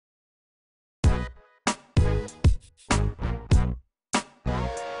Hello,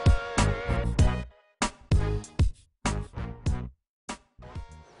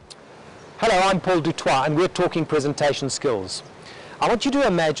 I'm Paul Toit, and we're talking presentation skills. I want you to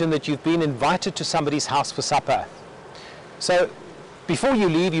imagine that you've been invited to somebody's house for supper. So before you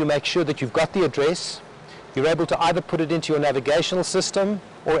leave, you make sure that you've got the address. You're able to either put it into your navigational system,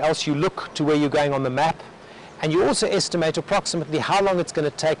 or else you look to where you're going on the map. And you also estimate approximately how long it's going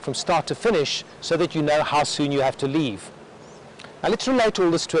to take from start to finish so that you know how soon you have to leave. Now let's relate all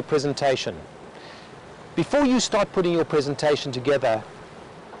this to a presentation. Before you start putting your presentation together,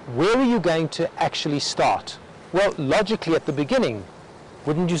 where are you going to actually start? Well, logically at the beginning,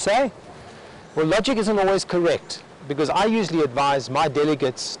 wouldn't you say? Well, logic isn't always correct, because I usually advise my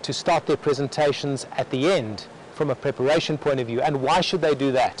delegates to start their presentations at the end from a preparation point of view. And why should they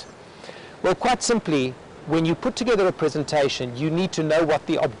do that? Well, quite simply, when you put together a presentation, you need to know what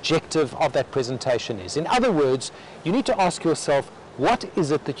the objective of that presentation is. In other words, you need to ask yourself, what is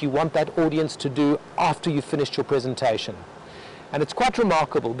it that you want that audience to do after you've finished your presentation? And it's quite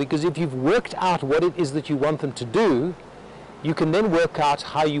remarkable, because if you've worked out what it is that you want them to do, you can then work out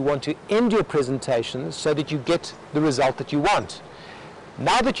how you want to end your presentation so that you get the result that you want.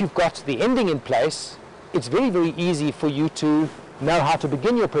 Now that you've got the ending in place, it's very, very easy for you to know how to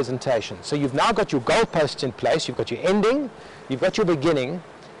begin your presentation. So you've now got your goalposts in place, you've got your ending, you've got your beginning,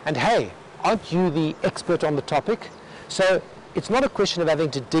 and hey, aren't you the expert on the topic? So it's not a question of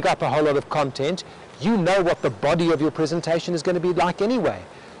having to dig up a whole lot of content. You know what the body of your presentation is going to be like anyway.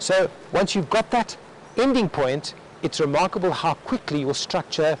 So once you've got that ending point, it's remarkable how quickly your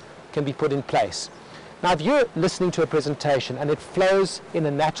structure can be put in place. Now, if you're listening to a presentation and it flows in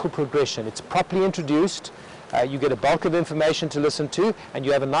a natural progression, it's properly introduced, you get a bulk of information to listen to, and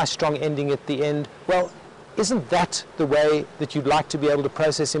you have a nice strong ending at the end, well, isn't that the way that you'd like to be able to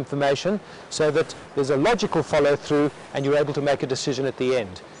process information, so that there's a logical follow-through and you're able to make a decision at the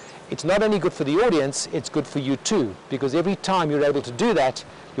end? It's not only good for the audience, it's good for you too, because every time you're able to do that,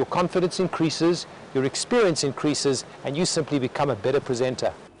 your confidence increases, your experience increases, and you simply become a better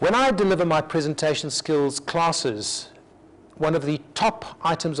presenter. When I deliver my presentation skills classes, one of the top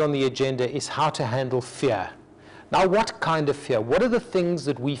items on the agenda is how to handle fear. Now, what kind of fear? What are the things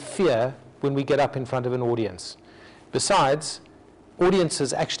that we fear when we get up in front of an audience? Besides,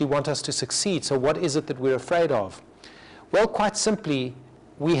 audiences actually want us to succeed, so what is it that we're afraid of? Well, quite simply,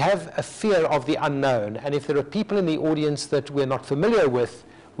 we have a fear of the unknown, and if there are people in the audience that we're not familiar with,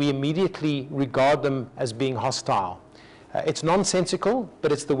 we immediately regard them as being hostile. It's nonsensical,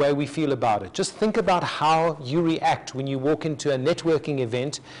 but it's the way we feel about it. Just think about how you react when you walk into a networking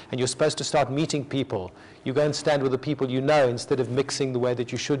event and you're supposed to start meeting people. You go and stand with the people you know instead of mixing the way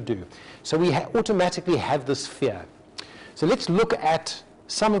that you should do. So we automatically have this fear. So let's look at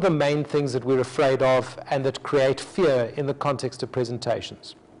some of the main things that we're afraid of and that create fear in the context of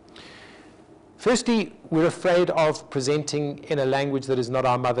presentations. Firstly, we're afraid of presenting in a language that is not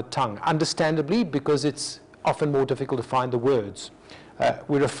our mother tongue, understandably, because it's often more difficult to find the words.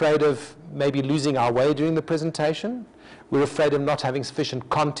 We're afraid of maybe losing our way during the presentation. We're afraid of not having sufficient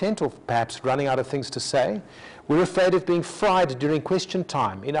content, or perhaps running out of things to say. We're afraid of being fried during question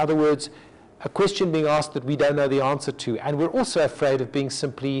time. In other words, a question being asked that we don't know the answer to. And we're also afraid of being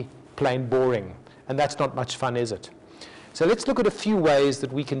simply plain boring. And that's not much fun, is it? So let's look at a few ways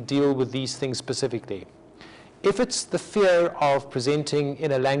that we can deal with these things specifically. If it's the fear of presenting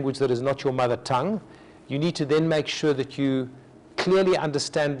in a language that is not your mother tongue, you need to then make sure that you clearly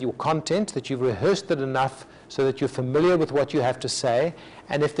understand your content, that you've rehearsed it enough so that you're familiar with what you have to say.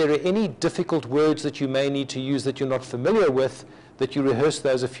 And if there are any difficult words that you may need to use that you're not familiar with, that you rehearse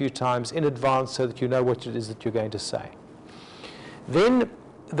those a few times in advance so that you know what it is that you're going to say. Then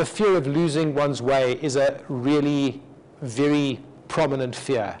the fear of losing one's way is a really very prominent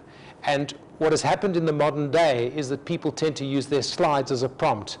fear. And what has happened in the modern day is that people tend to use their slides as a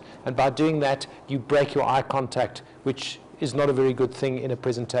prompt. And by doing that, you break your eye contact, which is not a very good thing in a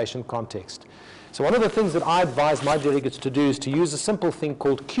presentation context. So one of the things that I advise my delegates to do is to use a simple thing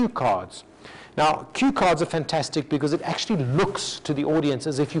called cue cards. Now, cue cards are fantastic because it actually looks to the audience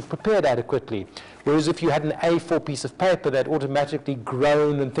as if you've prepared adequately. Whereas if you had an A4 piece of paper, they'd automatically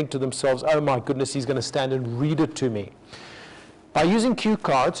groan and think to themselves, oh my goodness, he's going to stand and read it to me. By using cue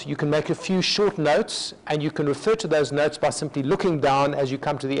cards, you can make a few short notes, and you can refer to those notes by simply looking down as you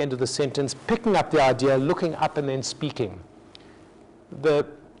come to the end of the sentence, picking up the idea, looking up, and then speaking. The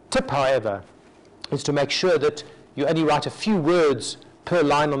tip, however, is to make sure that you only write a few words per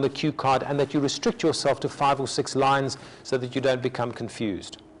line on the cue card, and that you restrict yourself to 5 or 6 lines so that you don't become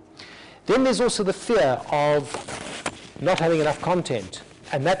confused. Then there's also the fear of not having enough content,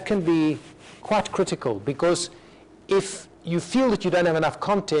 and that can be quite critical, because If you feel that you don't have enough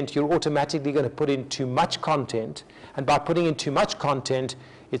content, you're automatically going to put in too much content. And by putting in too much content,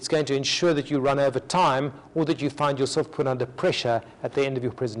 it's going to ensure that you run over time or that you find yourself put under pressure at the end of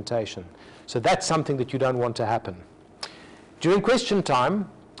your presentation. So that's something that you don't want to happen. During question time,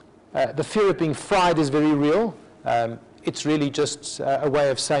 the fear of being fried is very real. It's really just a way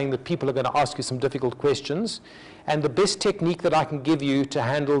of saying that people are going to ask you some difficult questions. And the best technique that I can give you to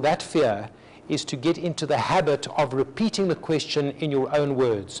handle that fear is to get into the habit of repeating the question in your own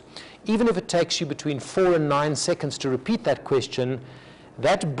words. Even if it takes you between 4 and 9 seconds to repeat that question,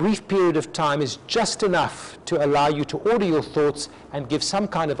 that brief period of time is just enough to allow you to order your thoughts and give some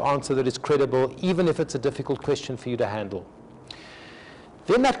kind of answer that is credible, even if it's a difficult question for you to handle.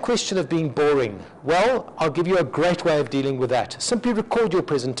 Then that question of being boring. Well, I'll give you a great way of dealing with that. Simply record your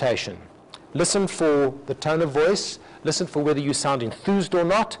presentation. Listen for the tone of voice. Listen for whether you sound enthused or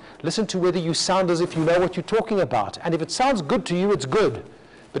not. Listen to whether you sound as if you know what you're talking about. And if it sounds good to you, it's good.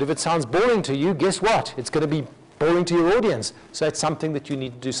 But if it sounds boring to you, guess what? It's going to be boring to your audience. So it's something that you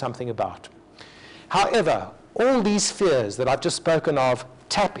need to do something about. However, all these fears that I've just spoken of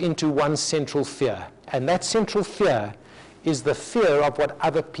tap into one central fear. And that central fear is the fear of what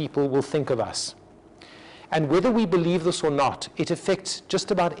other people will think of us. And whether we believe this or not, it affects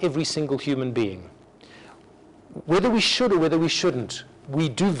just about every single human being. Whether we should or whether we shouldn't, we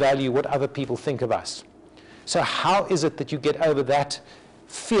do value what other people think of us. So how is it that you get over that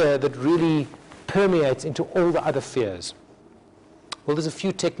fear that really permeates into all the other fears? Well, there's a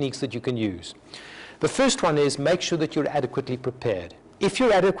few techniques that you can use. The first one is make sure that you're adequately prepared. If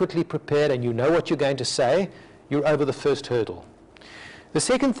you're adequately prepared and you know what you're going to say, you're over the first hurdle. The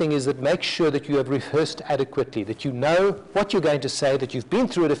second thing is that make sure that you have rehearsed adequately, that you know what you're going to say, that you've been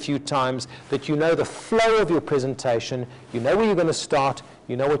through it a few times, that you know the flow of your presentation, you know where you're going to start,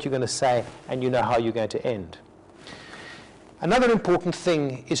 you know what you're going to say, and you know how you're going to end. Another important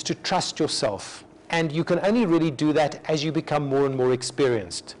thing is to trust yourself, and you can only really do that as you become more and more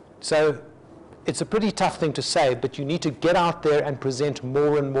experienced. So it's a pretty tough thing to say, but you need to get out there and present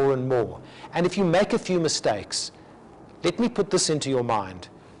more and more and more. And if you make a few mistakes, let me put this into your mind.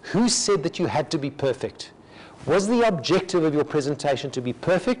 Who said that you had to be perfect? Was the objective of your presentation to be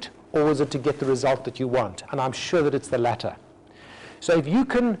perfect, or was it to get the result that you want? And I'm sure that it's the latter. So if you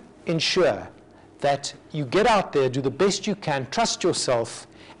can ensure that you get out there, do the best you can, trust yourself,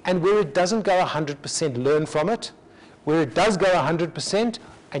 and where it doesn't go 100%, learn from it. Where it does go 100%,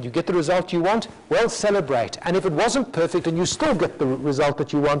 and you get the result you want, well, celebrate. And if it wasn't perfect and you still get the result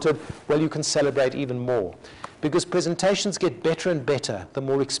that you wanted, well, you can celebrate even more. Because presentations get better and better the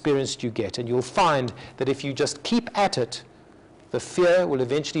more experienced you get. And you'll find that if you just keep at it, the fear will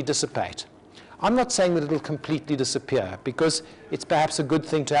eventually dissipate. I'm not saying that it'll completely disappear, because it's perhaps a good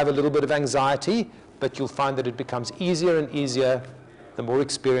thing to have a little bit of anxiety, but you'll find that it becomes easier and easier the more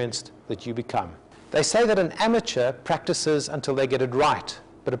experienced that you become. They say that an amateur practices until they get it right,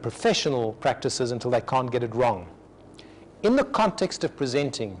 but a professional practices until they can't get it wrong. In the context of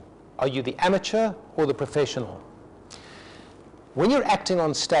presenting, are you the amateur or the professional? When you're acting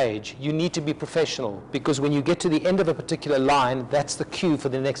on stage, you need to be professional, because when you get to the end of a particular line, that's the cue for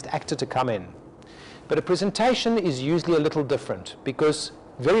the next actor to come in. But a presentation is usually a little different, because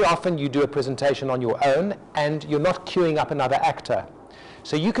very often you do a presentation on your own and you're not queuing up another actor.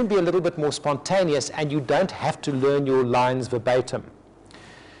 So you can be a little bit more spontaneous and you don't have to learn your lines verbatim.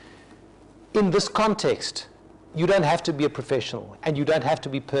 In this context, you don't have to be a professional and you don't have to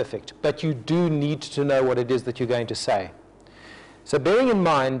be perfect, but you do need to know what it is that you're going to say. So bearing in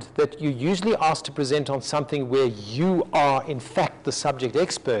mind that you're usually asked to present on something where you are in fact the subject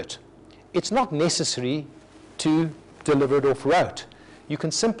expert, it's not necessary to deliver it off rote. You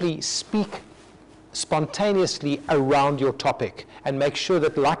can simply speak spontaneously around your topic and make sure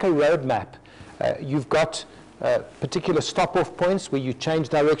that, like a roadmap, you've got particular stop-off points where you change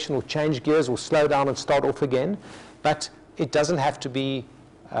direction or change gears or slow down and start off again, but it doesn't have to be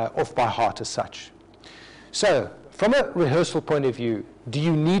off by heart as such. So from a rehearsal point of view, do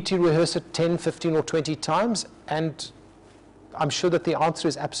you need to rehearse it 10, 15 or 20 times? And I'm sure that the answer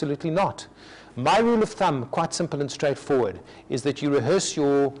is absolutely not. My rule of thumb, quite simple and straightforward, is that you rehearse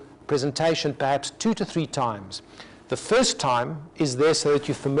your presentation perhaps 2 to 3 times. The first time is there so that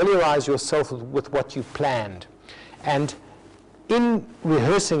you familiarize yourself with what you planned. And in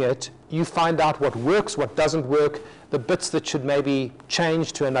rehearsing it, you find out what works, what doesn't work, the bits that should maybe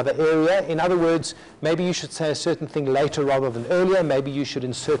change to another area. In other words, maybe you should say a certain thing later rather than earlier. Maybe you should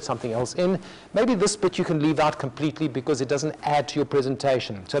insert something else in. Maybe this bit you can leave out completely because it doesn't add to your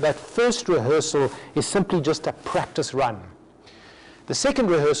presentation. So that first rehearsal is simply just a practice run. The second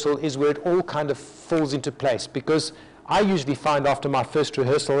rehearsal is where it all kind of falls into place, because I usually find after my first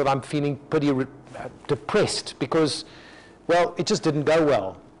rehearsal that I'm feeling pretty depressed because, well, it just didn't go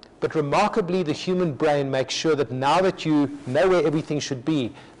well. But remarkably, the human brain makes sure that now that you know where everything should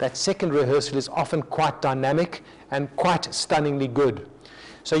be, that second rehearsal is often quite dynamic and quite stunningly good.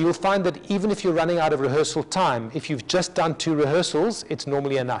 So you'll find that even if you're running out of rehearsal time, if you've just done 2 rehearsals, it's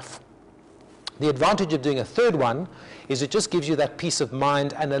normally enough. The advantage of doing a third one is it just gives you that peace of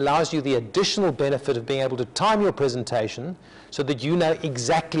mind and allows you the additional benefit of being able to time your presentation so that you know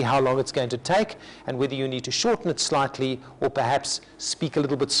exactly how long it's going to take and whether you need to shorten it slightly or perhaps speak a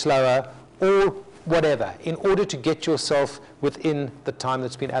little bit slower or whatever in order to get yourself within the time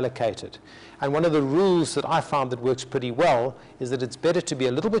that's been allocated. And one of the rules that I found that works pretty well is that it's better to be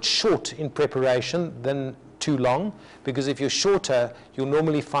a little bit short in preparation than too long, because if you're shorter, you'll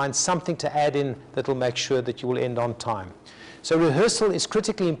normally find something to add in that will make sure that you will end on time. So rehearsal is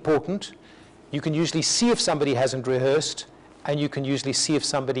critically important. You can usually see if somebody hasn't rehearsed, and you can usually see if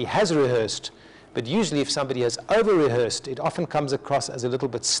somebody has rehearsed. But usually if somebody has over-rehearsed, it often comes across as a little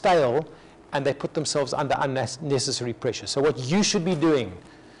bit stale, and they put themselves under unnecessary pressure. So what you should be doing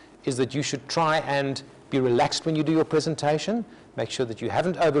is that you should try and be relaxed when you do your presentation. Make sure that you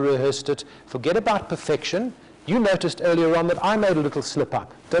haven't over-rehearsed it. Forget about perfection. You noticed earlier on that I made a little slip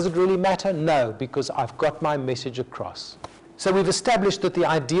up. Does it really matter? No, because I've got my message across. So we've established that the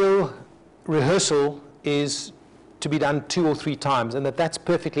ideal rehearsal is to be done 2 or 3 times, and that's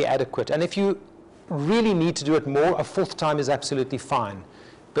perfectly adequate. And if you really need to do it more, a 4th time is absolutely fine.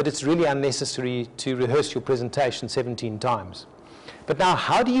 But it's really unnecessary to rehearse your presentation 17 times. But now,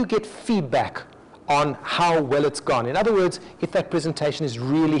 how do you get feedback on how well it's gone? In other words, if that presentation is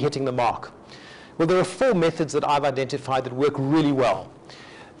really hitting the mark. Well, there are 4 methods that I've identified that work really well.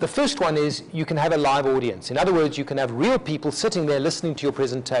 The first one is you can have a live audience. In other words, you can have real people sitting there listening to your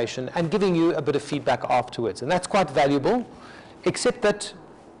presentation and giving you a bit of feedback afterwards. And that's quite valuable, except that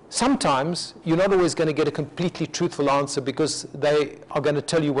sometimes you're not always going to get a completely truthful answer because they are going to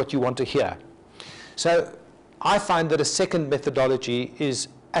tell you what you want to hear. So I find that a second methodology is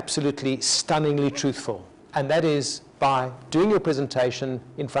absolutely stunningly truthful, and that is by doing your presentation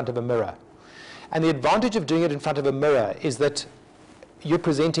in front of a mirror. And the advantage of doing it in front of a mirror is that you're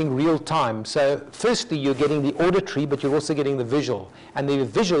presenting real time. So firstly, you're getting the auditory, but you're also getting the visual. And the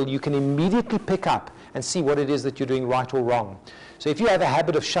visual you can immediately pick up and see what it is that you're doing right or wrong. So if you have a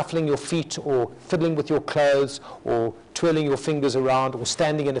habit of shuffling your feet or fiddling with your clothes or twirling your fingers around or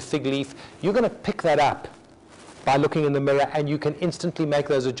standing in a fig leaf, you're going to pick that up by looking in the mirror, and you can instantly make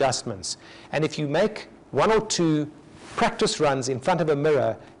those adjustments. And if you make 1 or 2 practice runs in front of a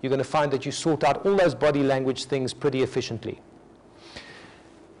mirror, you're going to find that you sort out all those body language things pretty efficiently.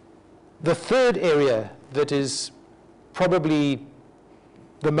 The third area that is probably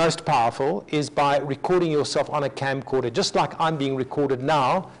the most powerful is by recording yourself on a camcorder, just like I'm being recorded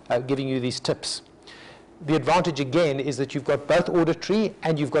now, giving you these tips. The advantage again is that you've got both auditory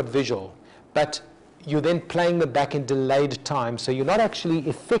and you've got visual, but you're then playing them back in delayed time. So you're not actually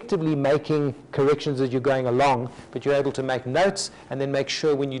effectively making corrections as you're going along, but you're able to make notes and then make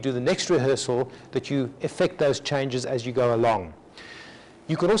sure when you do the next rehearsal that you effect those changes as you go along.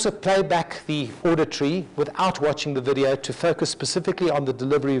 You can also play back the auditory without watching the video to focus specifically on the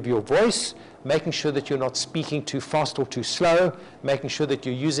delivery of your voice, making sure that you're not speaking too fast or too slow, making sure that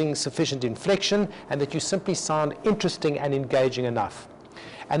you're using sufficient inflection, and that you simply sound interesting and engaging enough.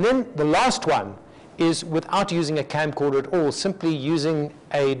 And then the last one is without using a camcorder at all, simply using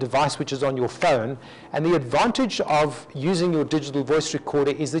a device which is on your phone. And the advantage of using your digital voice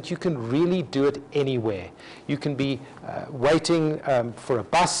recorder is that you can really do it anywhere. You can be waiting for a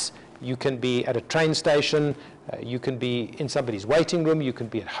bus, you can be at a train station, you can be in somebody's waiting room, you can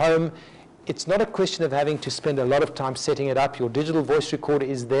be at home. It's not a question of having to spend a lot of time setting it up. Your digital voice recorder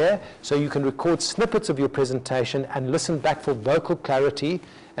is there, so you can record snippets of your presentation and listen back for vocal clarity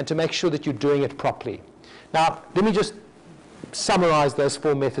and to make sure that you're doing it properly. Now, let me just summarize those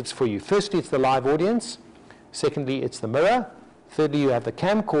 4 methods for you. Firstly, it's the live audience. Secondly, it's the mirror. Thirdly, you have the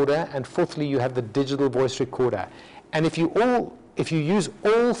camcorder. And fourthly, you have the digital voice recorder. And if you use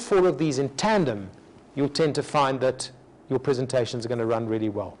all 4 of these in tandem, you'll tend to find that your presentations are going to run really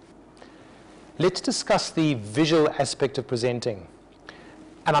well. Let's discuss the visual aspect of presenting.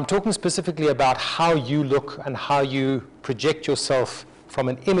 And I'm talking specifically about how you look and how you project yourself from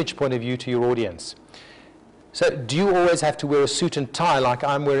an image point of view to your audience. So do you always have to wear a suit and tie like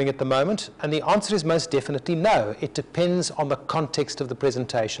I'm wearing at the moment? And the answer is most definitely no. It depends on the context of the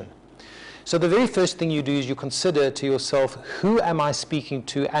presentation. So the very first thing you do is you consider to yourself, who am I speaking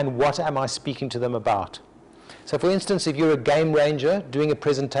to and what am I speaking to them about? So for instance, if you're a game ranger doing a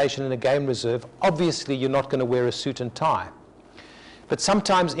presentation in a game reserve, obviously you're not going to wear a suit and tie. But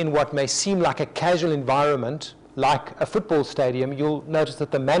sometimes in what may seem like a casual environment, like a football stadium, you'll notice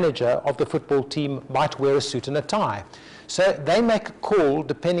that the manager of the football team might wear a suit and a tie. So they make a call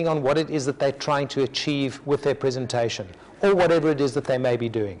depending on what it is that they're trying to achieve with their presentation, or whatever it is that they may be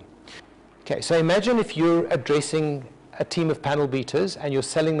doing. Okay, so imagine if you're addressing a team of panel beaters and you're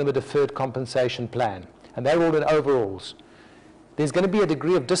selling them a deferred compensation plan, and they're all in overalls. There's going to be a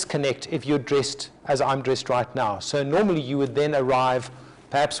degree of disconnect if you're dressed as I'm dressed right now. So normally you would then arrive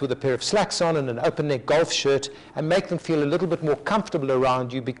perhaps with a pair of slacks on and an open neck golf shirt and make them feel a little bit more comfortable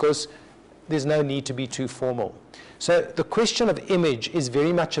around you because there's no need to be too formal. So the question of image is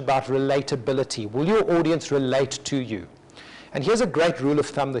very much about relatability. Will your audience relate to you? And here's a great rule of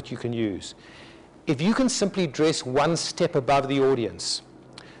thumb that you can use. If you can simply dress one step above the audience,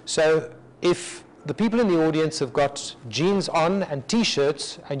 so if the people in the audience have got jeans on and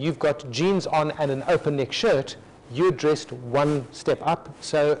t-shirts, and you've got jeans on and an open neck shirt, you're dressed one step up,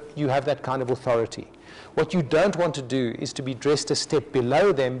 so you have that kind of authority. What you don't want to do is to be dressed a step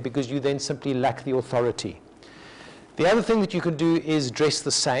below them, because you then simply lack the authority. The other thing that you can do is dress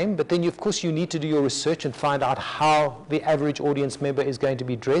the same, but then of course you need to do your research and find out how the average audience member is going to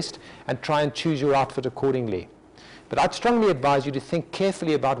be dressed and try and choose your outfit accordingly. But I'd strongly advise you to think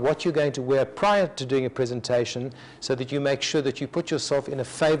carefully about what you're going to wear prior to doing a presentation, so that you make sure that you put yourself in a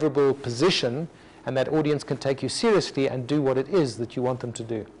favorable position and that audience can take you seriously and do what it is that you want them to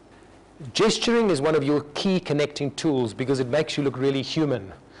do. Gesturing is one of your key connecting tools because it makes you look really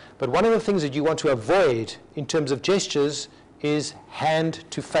human. But one of the things that you want to avoid in terms of gestures is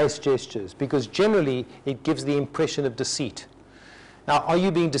hand-to-face gestures, because generally it gives the impression of deceit. Now, are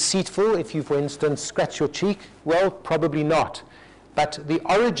you being deceitful if you, for instance, scratch your cheek? Well, probably not. But the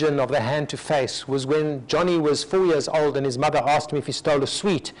origin of the hand-to-face was when Johnny was 4 years old and his mother asked him if he stole a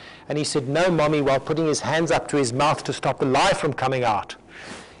sweet. And he said, "No, Mommy," while putting his hands up to his mouth to stop the lie from coming out.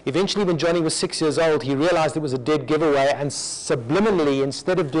 Eventually, when Johnny was 6 years old, he realized it was a dead giveaway, and subliminally,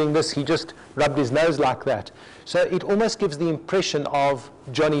 instead of doing this, he just rubbed his nose like that. So it almost gives the impression of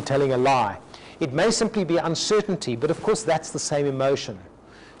Johnny telling a lie. It may simply be uncertainty, but of course that's the same emotion.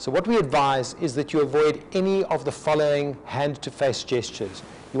 So what we advise is that you avoid any of the following hand-to-face gestures.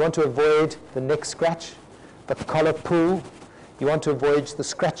 You want to avoid the neck scratch, the collar pull. You want to avoid the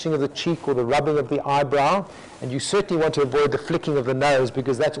scratching of the cheek or the rubbing of the eyebrow. And you certainly want to avoid the flicking of the nose,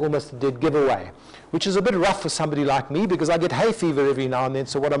 because that's almost a dead giveaway, which is a bit rough for somebody like me because I get hay fever every now and then,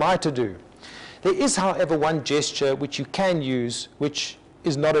 so what am I to do? There is, however, one gesture which you can use which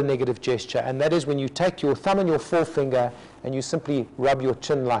is not a negative gesture, and that is when you take your thumb and your forefinger and you simply rub your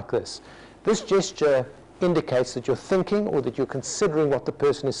chin like this. This gesture indicates that you're thinking or that you're considering what the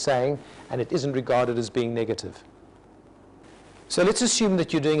person is saying, and it isn't regarded as being negative. So let's assume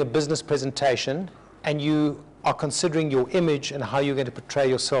that you're doing a business presentation and you are considering your image and how you're going to portray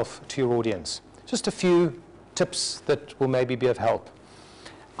yourself to your audience. Just a few tips that will maybe be of help.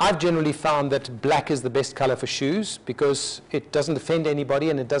 I've generally found that black is the best color for shoes because it doesn't offend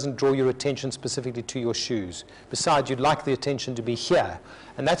anybody and it doesn't draw your attention specifically to your shoes. Besides, you'd like the attention to be here.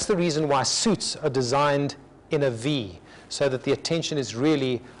 And that's the reason why suits are designed in a V, so that the attention is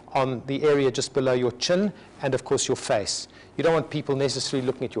really on the area just below your chin and, of course, your face. You don't want people necessarily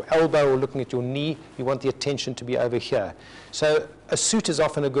looking at your elbow or looking at your knee. You want the attention to be over here. So a suit is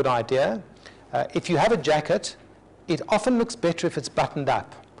often a good idea. If you have a jacket, it often looks better if it's buttoned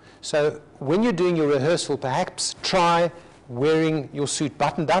up. So when you're doing your rehearsal, perhaps try wearing your suit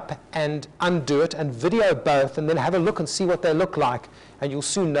buttoned up and undo it and video both, and then have a look and see what they look like, and you'll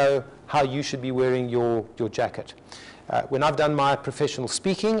soon know how you should be wearing your jacket. When I've done my professional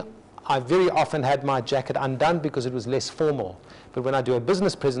speaking, I very often had my jacket undone because it was less formal. But when I do a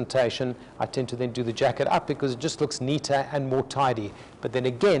business presentation, I tend to then do the jacket up because it just looks neater and more tidy. But then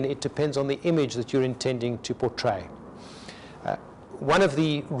again, it depends on the image that you're intending to portray. One of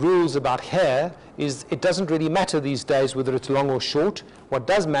the rules about hair is it doesn't really matter these days whether it's long or short. What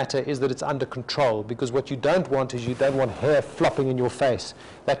does matter is that it's under control, because what you don't want is you don't want hair flopping in your face.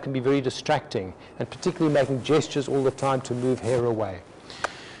 That can be very distracting, and particularly making gestures all the time to move hair away.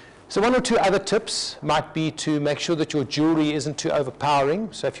 So one or two other tips might be to make sure that your jewelry isn't too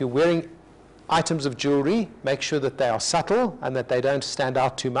overpowering. So if you're wearing items of jewelry, make sure that they are subtle and that they don't stand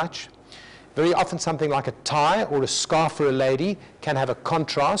out too much. Very often something like a tie or a scarf for a lady can have a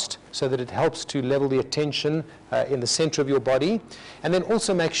contrast so that it helps to level the attention in the center of your body. And then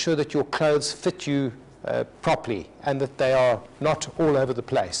also make sure that your clothes fit you properly and that they are not all over the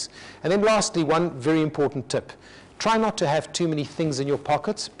place. And then lastly, one very important tip. Try not to have too many things in your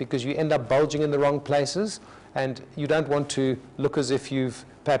pockets because you end up bulging in the wrong places. and you don't want to look as if you've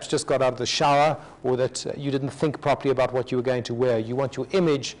perhaps just got out of the shower, or that you didn't think properly about what you were going to wear. You want your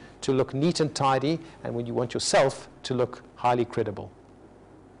image to look neat and tidy, and when you want yourself to look highly credible.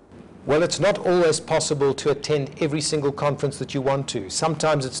 Well, it's not always possible to attend every single conference that you want to.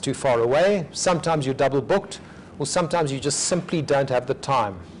 Sometimes it's too far away, sometimes you're double booked, or sometimes you just simply don't have the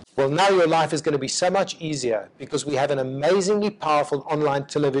time. Well, now your life is going to be so much easier because we have an amazingly powerful online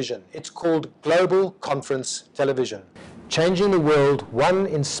television. It's called Global Conference Television, changing the world one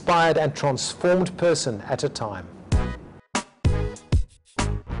inspired and transformed person at a time.